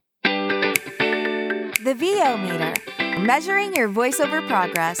The VO meter, measuring your voiceover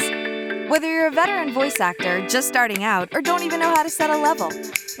progress. Whether you're a veteran voice actor just starting out or don't even know how to set a level,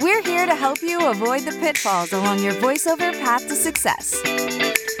 we're here to help you avoid the pitfalls along your voiceover path to success.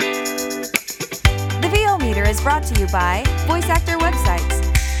 The VO meter is brought to you by Voice Actor Websites,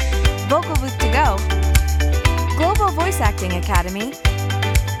 Vocal Booth to Go, Global Voice Acting Academy,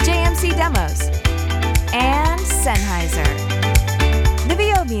 JMC Demos, and Sennheiser. The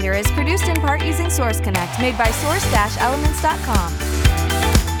VO meter is produced in part using Source Connect, made by source-elements.com.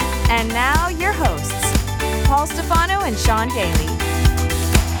 And now, your hosts, Paul Stefano and Sean Daly.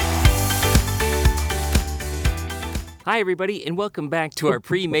 Hi, everybody, and welcome back to our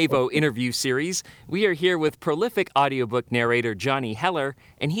pre-MAVO interview series. We are here with prolific audiobook narrator Johnny Heller,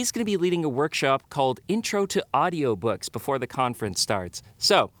 and he's going to be leading a workshop called Intro to Audiobooks before the conference starts.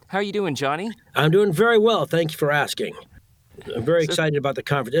 So, how are you doing, Johnny? I'm doing very well. Thank you for asking. I'm very excited about the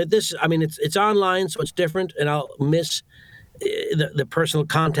conference. It's online, so it's different, and I'll miss the personal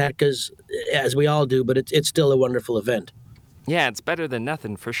contact, because as we all do, but it's still a wonderful event. Yeah, it's better than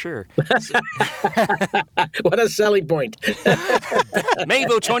nothing, for sure. What a selling point.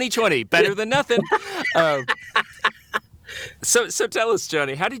 MAVO 2020, better than nothing. So tell us,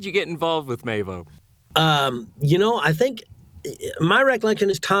 Johnny, how did you get involved with MAVO? I think my recollection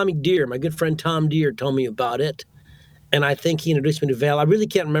is Tommy Deere, my good friend Tom Deere, told me about it. And I think he introduced me to Val. I really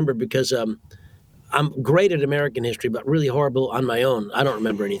can't remember because I'm great at American history, but really horrible on my own. I don't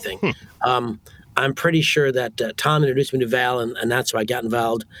remember anything. I'm pretty sure that Tom introduced me to Val, and that's how I got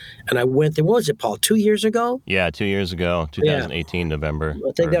involved. And I went there. What was it, Paul? 2 years ago? Yeah, 2 years ago, 2018 November.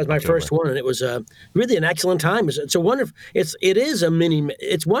 I think that was my October. first one, and it was really an excellent time. It's a wonderful.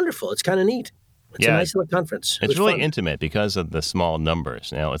 It's wonderful. It's kind of neat. It's a nice little conference. It's really intimate because of the small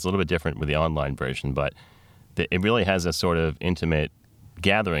numbers. Now, it's a little bit different with the online version, but it really has a sort of intimate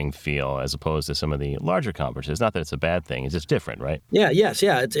gathering feel as opposed to some of the larger conferences. Not that it's a bad thing; it's just different, right?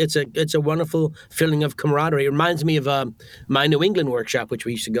 It's a wonderful feeling of camaraderie. It reminds me of my New England workshop, which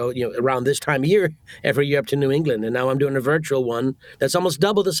we used to go, around this time of year every year up to New England, and now I'm doing a virtual one that's almost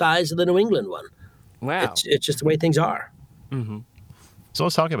double the size of the New England one. Wow! It's just the way things are. Mm-hmm. So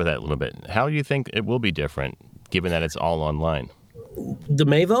let's talk about that a little bit. How do you think it will be different, given that it's all online? The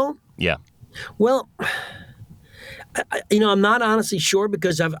MAVO? Yeah. Well, I'm not honestly sure,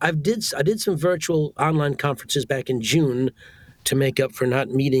 because I did some virtual online conferences back in June to make up for not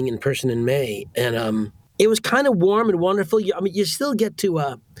meeting in person in May, and it was kind of warm and wonderful. You still get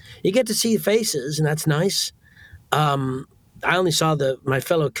to see faces, and that's nice. I only saw my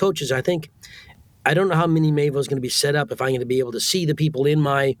fellow coaches. I don't know how many MAVO is going to be set up, if I'm going to be able to see the people in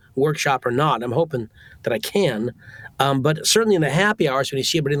my workshop or not. I'm hoping that I can, but certainly in the happy hours when you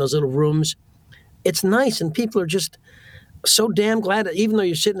see everybody in those little rooms, it's nice, and people are just so damn glad that even though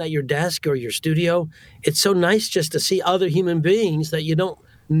you're sitting at your desk or your studio, it's so nice just to see other human beings that you don't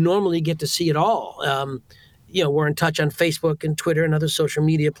normally get to see at all. We're in touch on Facebook and Twitter and other social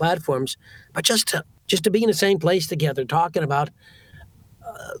media platforms, but just to be in the same place together, talking about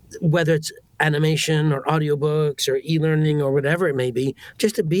whether it's animation or audiobooks or e-learning or whatever it may be,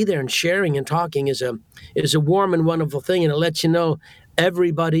 just to be there and sharing and talking is a warm and wonderful thing, and it lets you know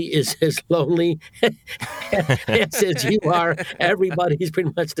everybody is as lonely as you are. Everybody's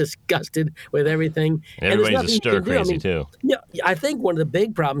pretty much disgusted with everything. Everybody's just stir crazy, too. Yeah, I think one of the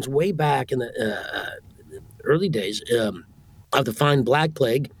big problems way back in the early days of the fine Black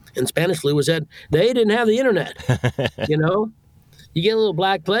Plague and Spanish flu was that they didn't have the internet. You get a little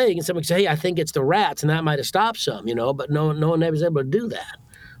Black Plague, and someone say, "Hey, I think it's the rats," and that might have stopped some, but no one was able to do that.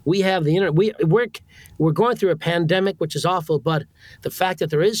 We have the internet. We're going through a pandemic, which is awful, but the fact that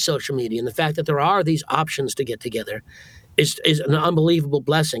there is social media and the fact that there are these options to get together is an unbelievable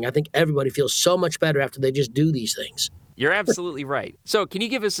blessing. I think everybody feels so much better after they just do these things. You're absolutely right. So can you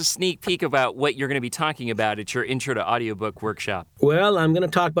give us a sneak peek about what you're going to be talking about at your Intro to Audiobook workshop? Well, I'm going to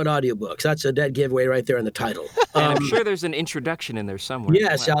talk about audiobooks. That's a dead giveaway right there in the title. And I'm sure there's an introduction in there somewhere.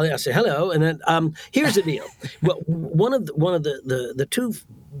 Yes, I'll say hello, and then here's the deal. Well, one of the two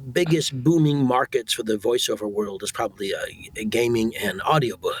biggest booming markets for the voiceover world is probably gaming and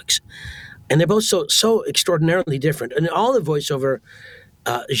audiobooks, and they're both so extraordinarily different. And all the voiceover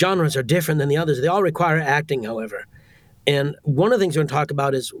genres are different than the others. They all require acting, however. And one of the things we're going to talk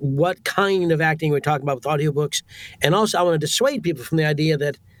about is what kind of acting we're talking about with audiobooks. And also, I want to dissuade people from the idea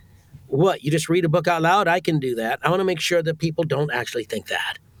that, you just read a book out loud? I can do that. I want to make sure that people don't actually think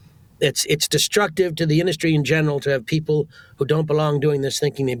that. It's destructive to the industry in general to have people who don't belong doing this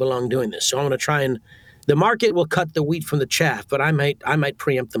thinking they belong doing this. So I want to try and The market will cut the wheat from the chaff, but I might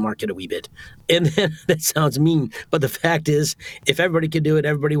preempt the market a wee bit. And then, that sounds mean, but the fact is, if everybody could do it,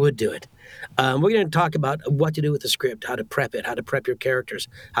 everybody would do it. We're going to talk about what to do with the script, how to prep it, how to prep your characters,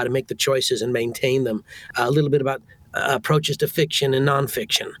 how to make the choices and maintain them, a little bit about approaches to fiction and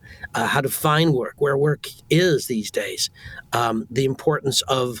nonfiction, how to find work, where work is these days, the importance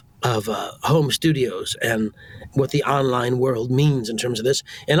of home studios and what the online world means in terms of this,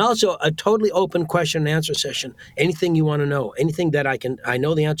 and also a totally open question and answer session. Anything you want to know, anything that I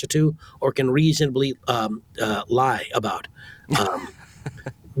know the answer to or can reasonably lie about.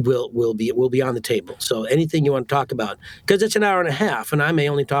 Will be on the table. So anything you want to talk about, because it's an hour and a half, and I may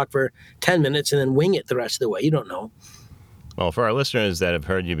only talk for 10 minutes and then wing it the rest of the way. You don't know. Well, for our listeners that have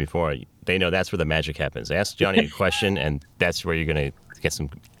heard you before, they know that's where the magic happens. Ask Johnny a question, and that's where you're going to get some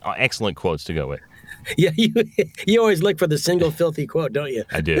excellent quotes to go with. Yeah, you always look for the single filthy quote, don't you?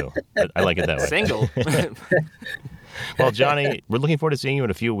 I do. I like it that way. Single. Well, Johnny, we're looking forward to seeing you in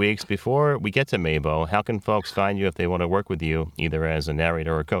a few weeks. Before we get to MAVO, how can folks find you if they want to work with you, either as a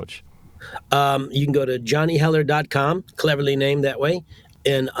narrator or a coach? You can go to johnnyheller.com, cleverly named that way,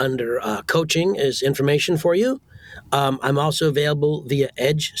 and under coaching is information for you. I'm also available via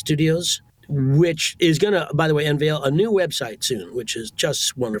Edge Studios, which is going to, by the way, unveil a new website soon, which is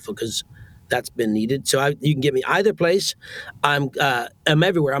just wonderful because that's been needed. So you can get me either place. I'm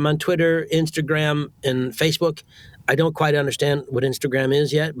everywhere. I'm on Twitter, Instagram, and Facebook. I don't quite understand what Instagram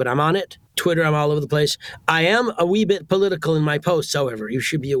is yet, but I'm on it. Twitter, I'm all over the place. I am a wee bit political in my posts, however. You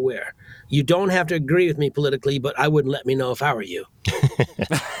should be aware. You don't have to agree with me politically, but I wouldn't let me know if I were you.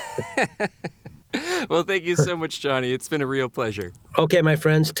 Well, thank you so much, Johnny. It's been a real pleasure. Okay, my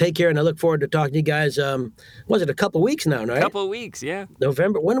friends, take care, and I look forward to talking to you guys. Was it a couple weeks now, right? A couple of weeks, yeah.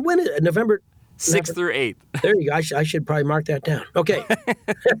 November. When is it? November 6th through 8th. There you go. I should probably mark that down. Okay.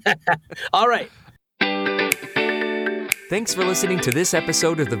 All right. Thanks for listening to this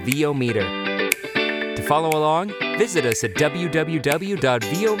episode of the VO Meter. To follow along, visit us at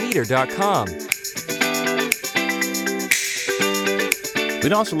www.vometer.com.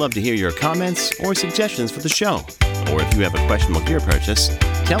 We'd also love to hear your comments or suggestions for the show. Or if you have a questionable gear purchase,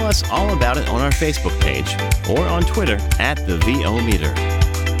 tell us all about it on our Facebook page or on Twitter @the VO Meter.